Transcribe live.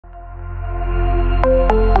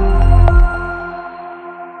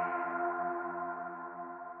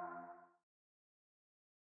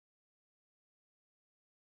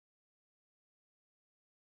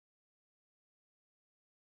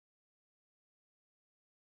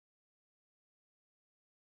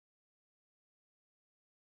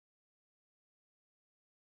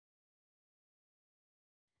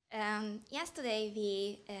Yesterday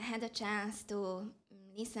we had a chance to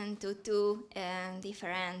listen to two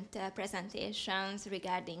different presentations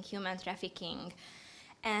regarding human trafficking.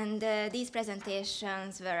 And these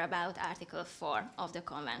presentations were about Article 4 of the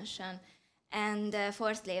Convention, and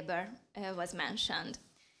forced labor was mentioned.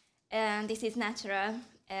 This is natural,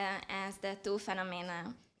 as the two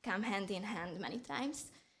phenomena come hand in hand many times.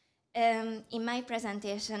 In my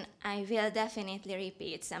presentation, I will definitely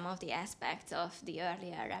repeat some of the aspects of the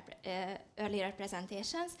earlier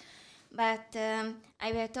presentations, but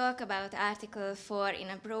I will talk about Article 4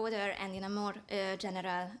 in a broader and in a more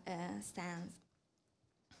general stance.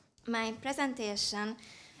 My presentation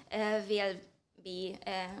will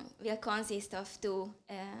consist of two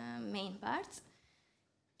main parts.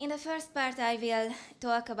 In the first part, I will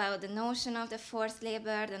talk about the notion of the forced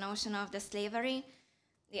labor, the notion of the slavery,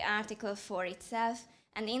 the Article 4 itself,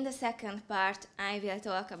 and in the second part, I will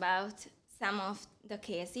talk about some of the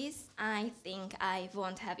cases. I think I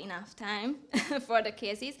won't have enough time for the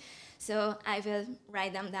cases, so I will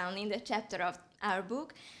write them down in the chapter of our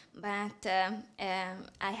book, but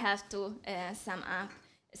I have to sum up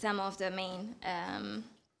some of the main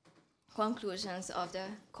conclusions of the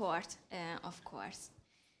court, of course.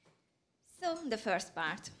 So, the first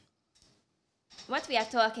part. What we are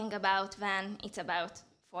talking about when it's about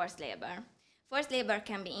forced labor. Forced labor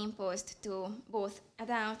can be imposed to both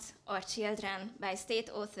adults or children by state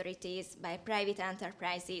authorities, by private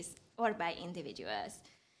enterprises, or by individuals.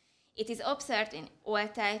 It is observed in all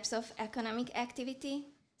types of economic activity,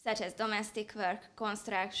 such as domestic work,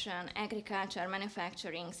 construction, agriculture,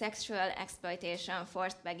 manufacturing, sexual exploitation,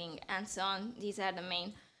 forced begging, and so on. These are the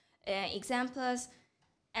main examples.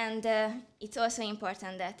 And it's also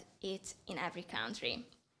important that it's in every country.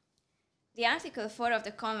 The Article 4 of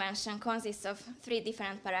the Convention consists of 3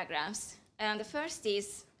 different paragraphs. The first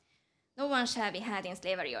is, no one shall be held in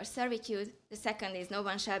slavery or servitude. The second is, no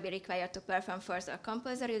one shall be required to perform forced or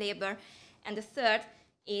compulsory labor. And the third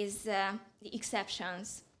is the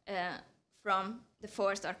exceptions from the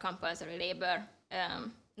forced or compulsory labor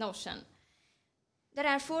notion. There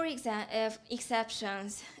are 4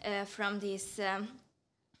 exceptions from this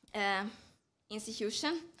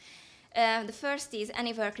institution. The first is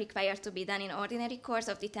any work required to be done in ordinary course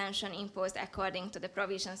of detention imposed according to the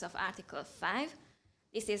provisions of Article 5.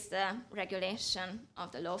 This is the regulation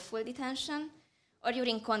of the lawful detention, or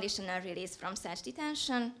during conditional release from such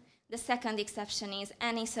detention. The second exception is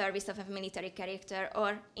any service of a military character,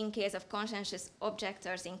 or in case of conscientious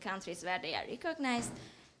objectors in countries where they are recognized,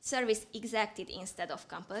 service exacted instead of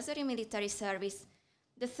compulsory military service.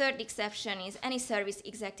 The third exception is any service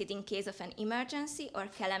exacted in case of an emergency or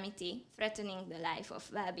calamity threatening the life or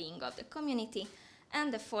well-being of the community.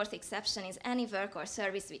 And the fourth exception is any work or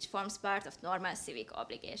service which forms part of normal civic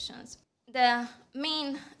obligations. Our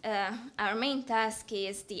main task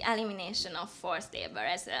is the elimination of forced labor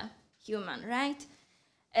as a human right.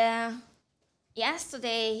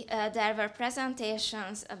 Yesterday there were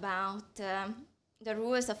presentations about the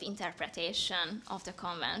rules of interpretation of the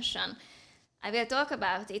Convention. I will talk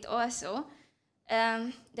about it also.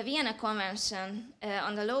 The Vienna Convention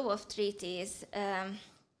on the Law of Treaties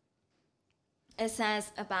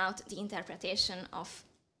says about the interpretation of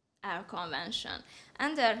our convention.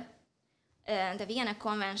 Under the Vienna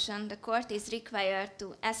Convention, the court is required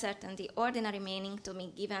to ascertain the ordinary meaning to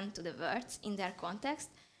be given to the words in their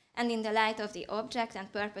context and in the light of the object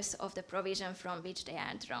and purpose of the provision from which they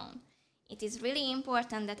are drawn. It is really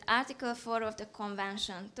important that Article 4 of the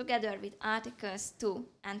Convention, together with Articles 2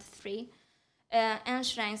 and 3,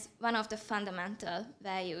 enshrines one of the fundamental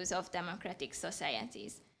values of democratic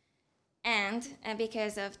societies. And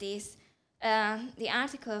because of this, the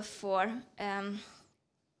Article 4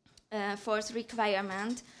 force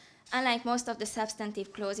requirement, unlike most of the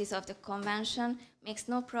substantive clauses of the Convention, makes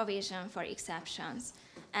no provision for exceptions,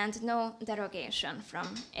 and no derogation from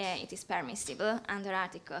it is permissible under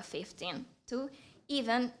Article 15.2,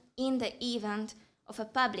 even in the event of a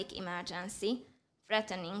public emergency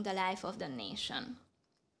threatening the life of the nation.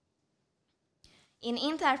 In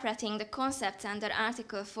interpreting the concepts under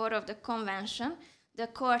Article 4 of the Convention, the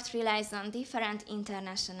Court relies on different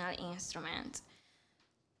international instruments.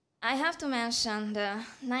 I have to mention the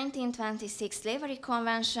 1926 Slavery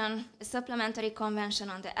Convention, the Supplementary Convention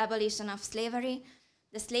on the Abolition of Slavery,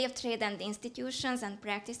 the Slave Trade and Institutions and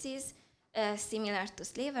Practices similar to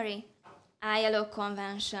slavery, ILO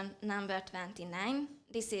Convention number 29.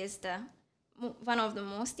 This is one of the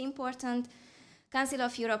most important. Council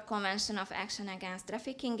of Europe Convention of Action Against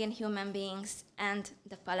Trafficking in Human Beings, and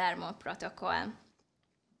the Palermo Protocol,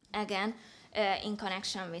 again in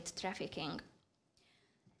connection with trafficking.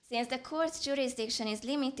 Since the court's jurisdiction is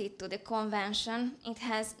limited to the convention, it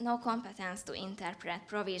has no competence to interpret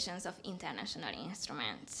provisions of international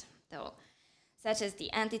instruments, though, such as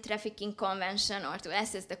the Anti-Trafficking Convention, or to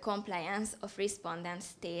assess the compliance of respondent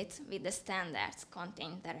states with the standards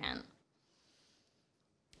contained therein.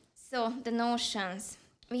 So, the notions.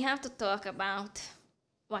 We have to talk about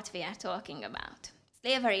what we are talking about.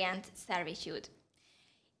 Slavery and servitude.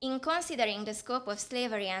 In considering the scope of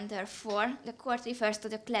slavery and therefore, the court refers to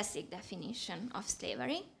the classic definition of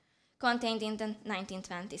slavery, contained in the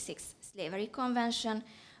 1926 Slavery Convention,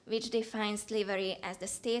 which defines slavery as the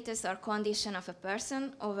status or condition of a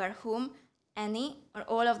person over whom any or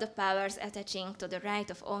all of the powers attaching to the right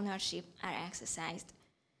of ownership are exercised.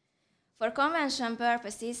 For convention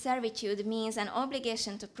purposes, servitude means an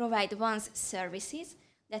obligation to provide one's services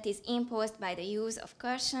that is imposed by the use of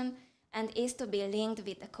coercion and is to be linked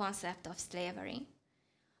with the concept of slavery.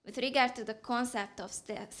 With regard to the concept of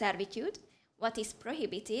servitude, what is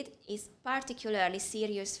prohibited is particularly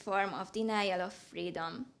serious form of denial of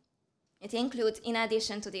freedom. It includes, in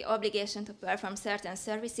addition to the obligation to perform certain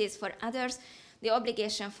services for others, the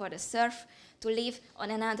obligation for the serf to live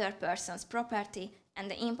on another person's property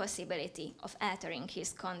and the impossibility of altering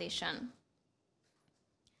his condition.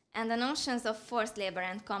 And the notions of forced labor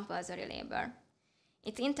and compulsory labor.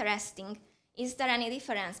 It's interesting, is there any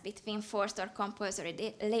difference between forced or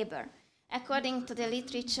compulsory labor? According to the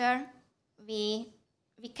literature, we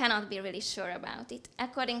cannot be really sure about it.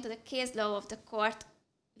 According to the case law of the court,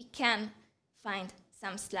 we can find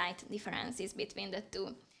some slight differences between the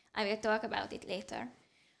two. I will talk about it later.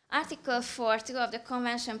 Article 4.2 of the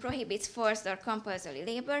Convention prohibits forced or compulsory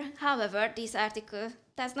labor. However, this article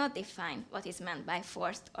does not define what is meant by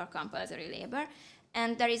forced or compulsory labor,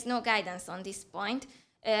 and there is no guidance on this point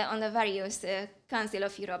on the various Council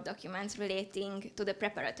of Europe documents relating to the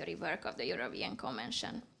preparatory work of the European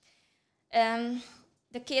Convention.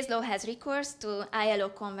 The case law has recourse to ILO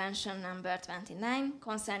Convention number 29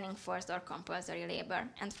 concerning forced or compulsory labor.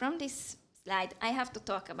 And from this slide, I have to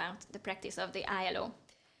talk about the practice of the ILO.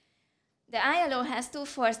 The ILO has two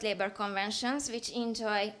forced labor conventions which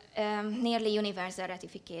enjoy nearly universal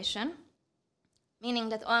ratification, meaning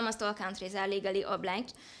that almost all countries are legally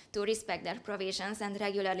obliged to respect their provisions and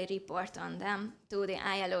regularly report on them to the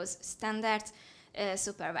ILO's standards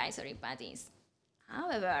supervisory bodies.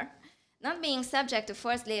 However, not being subject to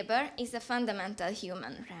forced labor is a fundamental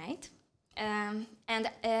human right, and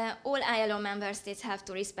all ILO member states have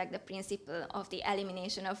to respect the principle of the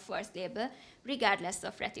elimination of forced labor, regardless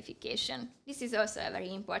of ratification. This is also a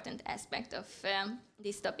very important aspect of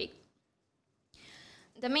this topic.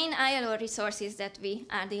 The main ILO resources that we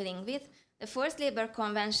are dealing with: the Forced Labor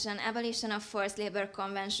Convention, Abolition of Forced Labor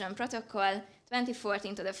Convention, Protocol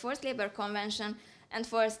 2014 to the Forced Labor Convention, and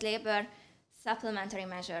Forced Labor Supplementary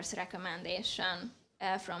Measures Recommendation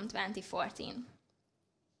from 2014.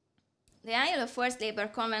 The ILO Forced Labor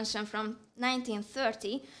Convention from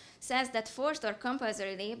 1930 says that forced or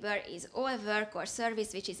compulsory labor is all work or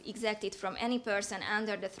service which is exacted from any person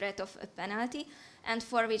under the threat of a penalty and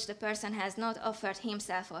for which the person has not offered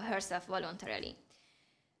himself or herself voluntarily.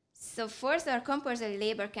 So forced or compulsory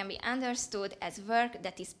labor can be understood as work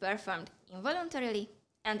that is performed involuntarily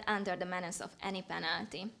and under the menace of any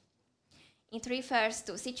penalty. It refers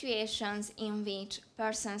to situations in which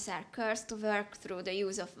persons are coerced to work through the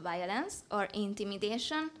use of violence or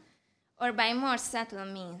intimidation or by more subtle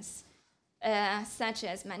means, such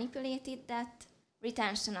as manipulated debt,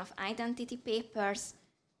 retention of identity papers,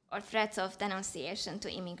 or threats of denunciation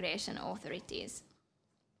to immigration authorities.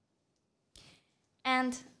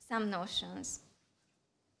 And some notions.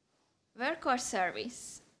 Work or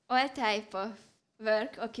service, all type of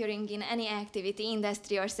work occurring in any activity,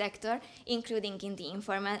 industry or sector, including in the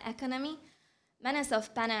informal economy. Menace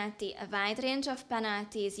of penalty, a wide range of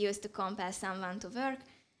penalties used to compel someone to work,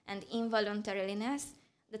 and involuntariness,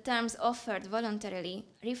 the terms offered voluntarily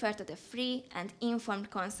refer to the free and informed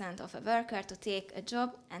consent of a worker to take a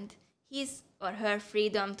job and his or her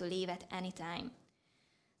freedom to leave at any time.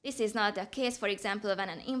 This is not the case, for example, when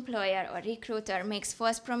an employer or recruiter makes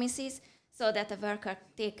false promises so that a worker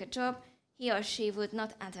take a job he or she would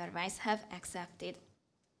not otherwise have accepted.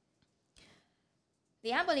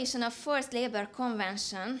 The Abolition of Forced Labor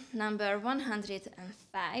Convention number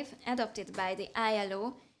 105, adopted by the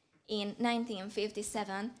ILO in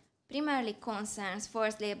 1957, primarily concerns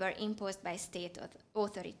forced labor imposed by state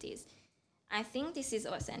authorities. I think this is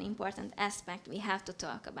also an important aspect we have to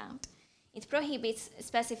talk about. It prohibits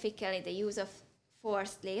specifically the use of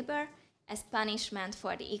forced labor as punishment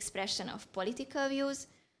for the expression of political views,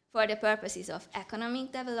 for the purposes of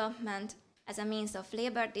economic development, as a means of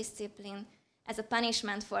labor discipline, as a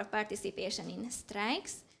punishment for participation in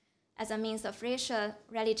strikes, as a means of racial,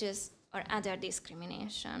 religious, or other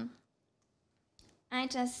discrimination. I'm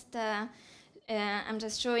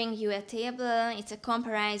just showing you a table. It's a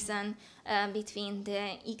comparison between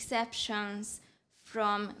the exceptions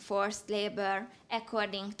from forced labor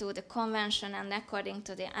according to the convention and according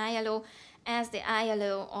to the ILO, as the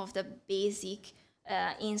ILO of the basic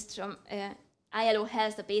ILO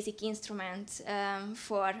has the basic instrument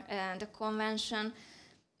for the convention.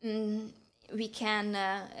 We can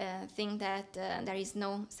think that there is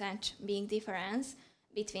no such big difference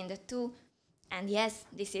between the two. And yes,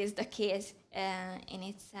 this is the case in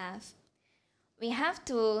itself. We have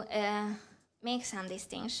to make some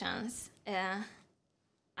distinctions,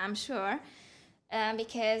 I'm sure,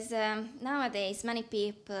 because nowadays many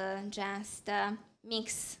people just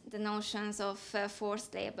mix the notions of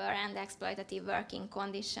forced labor and exploitative working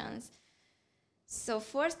conditions. So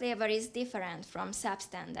forced labor is different from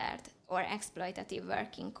substandard or exploitative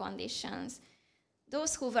working conditions.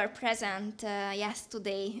 Those who were present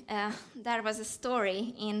yesterday, there was a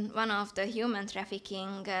story in one of the human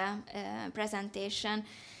trafficking presentation.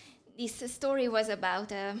 This story was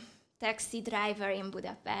about a taxi driver in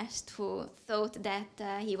Budapest who thought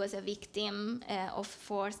that he was a victim of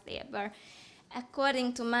forced labor.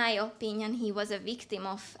 According to my opinion, he was a victim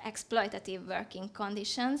of exploitative working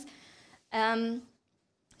conditions.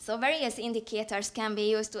 So various indicators can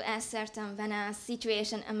be used to ascertain when a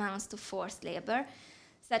situation amounts to forced labor,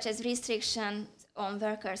 such as restriction on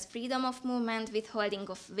workers' freedom of movement, withholding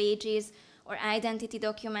of wages or identity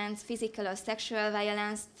documents, physical or sexual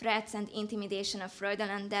violence, threats and intimidation of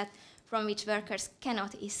fraudulent debt from which workers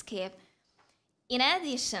cannot escape. In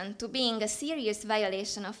addition to being a serious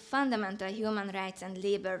violation of fundamental human rights and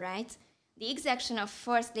labor rights, the exaction of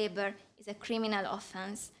forced labor is a criminal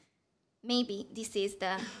offense. Maybe this is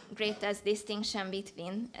the greatest distinction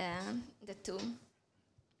between the two.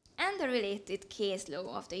 And the related case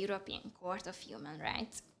law of the European Court of Human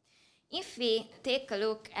Rights. If we take a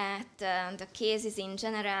look at the cases in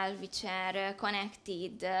general which are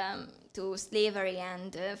connected to slavery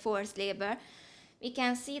and forced labor, we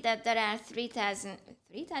can see that there are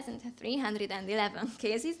 3,311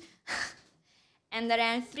 cases, and there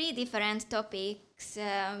are three different topics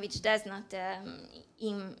which does not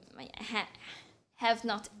have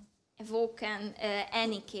not evoken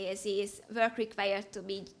any cases. Work required to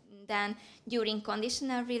be done during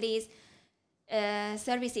conditional release,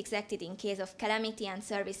 service exacted in case of calamity, and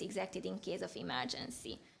service exacted in case of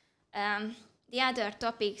emergency. The other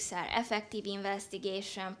topics are effective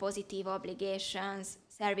investigation, positive obligations,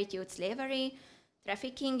 servitude slavery,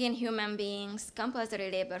 trafficking in human beings, compulsory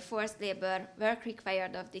labor, forced labor, work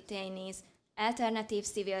required of detainees, alternative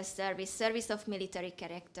civil service, service of military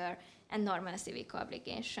character, and normal civic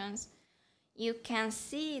obligations. You can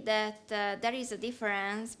see that there is a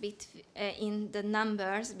difference in the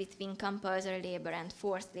numbers between compulsory labor and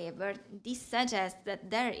forced labor. This suggests that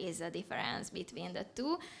there is a difference between the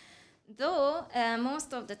two, though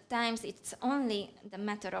most of the times it's only the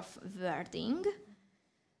matter of wording,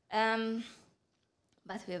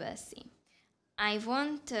 but we will see. I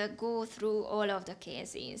won't go through all of the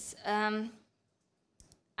cases.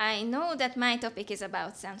 I know that my topic is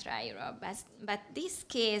about Central Europe, but this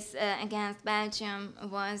case against Belgium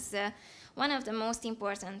was one of the most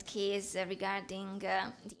important cases regarding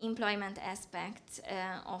the employment aspects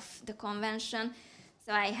of the convention,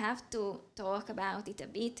 so I have to talk about it a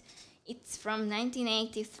bit. It's from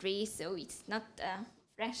 1983, so it's not a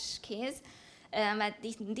fresh case, but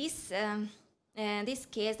this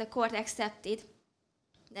case, the court accepted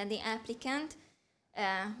that the applicant,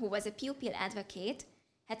 who was a pupil advocate,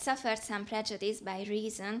 had suffered some prejudice by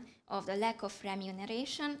reason of the lack of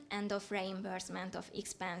remuneration and of reimbursement of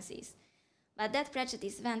expenses. But that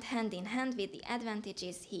prejudice went hand in hand with the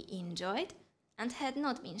advantages he enjoyed and had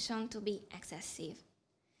not been shown to be excessive.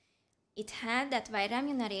 It held that while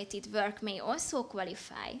remunerated work may also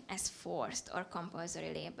qualify as forced or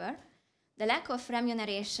compulsory labor, the lack of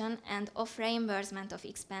remuneration and of reimbursement of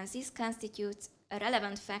expenses constitutes a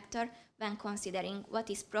relevant factor when considering what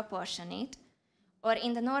is proportionate or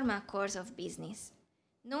in the normal course of business,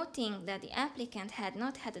 noting that the applicant had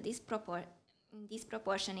not had a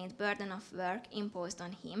disproportionate burden of work imposed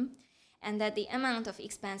on him, and that the amount of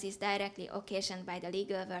expenses directly occasioned by the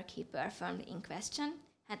legal work he performed in question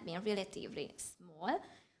had been relatively small,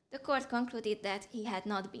 the court concluded that he had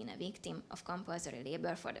not been a victim of compulsory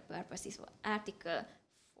labor for the purposes of Article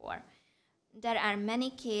 4. There are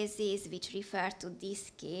many cases which refer to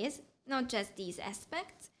this case, not just these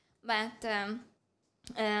aspects, but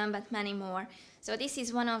many more. So this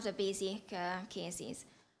is one of the basic cases.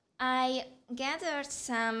 I gathered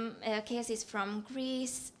some cases from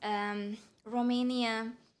Greece,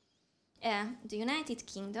 Romania, the United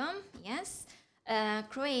Kingdom, yes,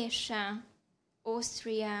 Croatia,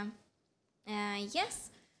 Austria,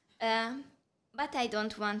 yes, but I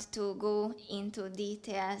don't want to go into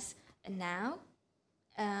details now,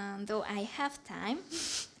 though I have time,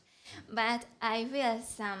 but I will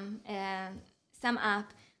sum up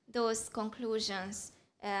those conclusions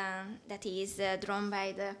that is drawn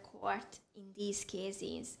by the court in these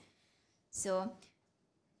cases. So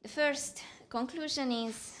the first conclusion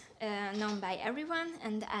is known by everyone,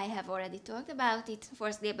 and I have already talked about it.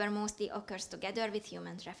 Forced labor mostly occurs together with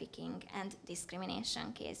human trafficking and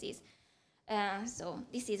discrimination cases. So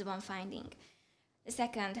this is one finding. The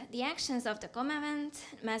second, the actions of the Commonwealth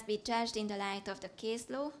must be judged in the light of the case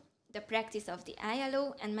law, the practice of the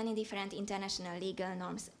ILO, and many different international legal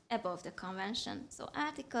norms above the convention. So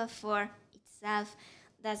Article 4 itself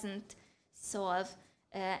doesn't solve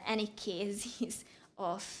any cases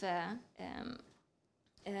of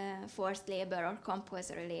forced labor or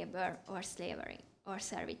compulsory labor or slavery or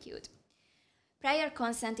servitude. Prior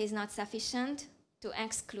consent is not sufficient to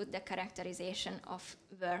exclude the characterization of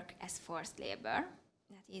work as forced labor.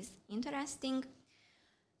 That is interesting.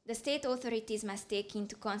 The state authorities must take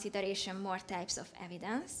into consideration more types of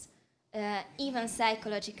evidence, even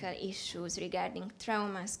psychological issues regarding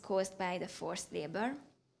traumas caused by the forced labor.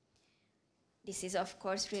 This is, of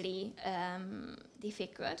course, really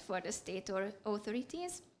difficult for the state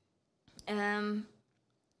authorities. The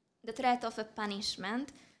threat of a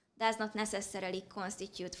punishment does not necessarily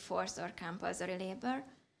constitute forced or compulsory labor.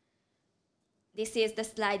 This is the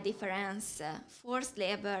slight difference. Forced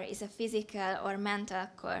labor is a physical or mental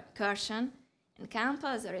coercion, and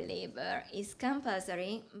compulsory labor is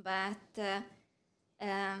compulsory, but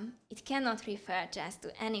it cannot refer just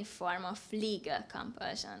to any form of legal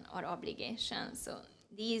compulsion or obligation. So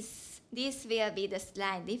this will be the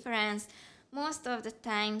slight difference. Most of the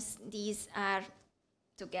times these are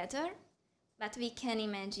together, but we can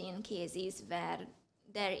imagine cases where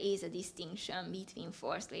there is a distinction between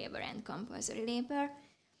forced labor and compulsory labor.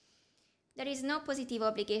 There is no positive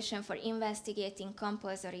obligation for investigating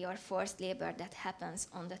compulsory or forced labor that happens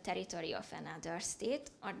on the territory of another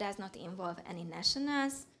state or does not involve any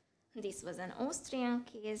nationals. This was an Austrian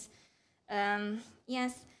case.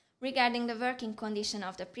 Yes, regarding the working condition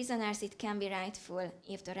of the prisoners, it can be rightful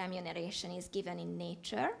if the remuneration is given in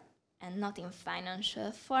nature and not in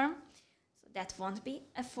financial form. So that won't be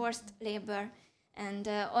a forced labor. And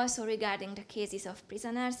also regarding the cases of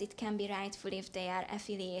prisoners, it can be rightful if they are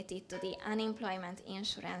affiliated to the unemployment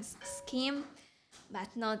insurance scheme, but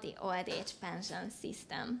not the old age pension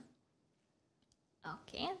system.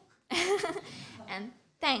 Okay. And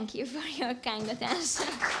thank you for your kind attention.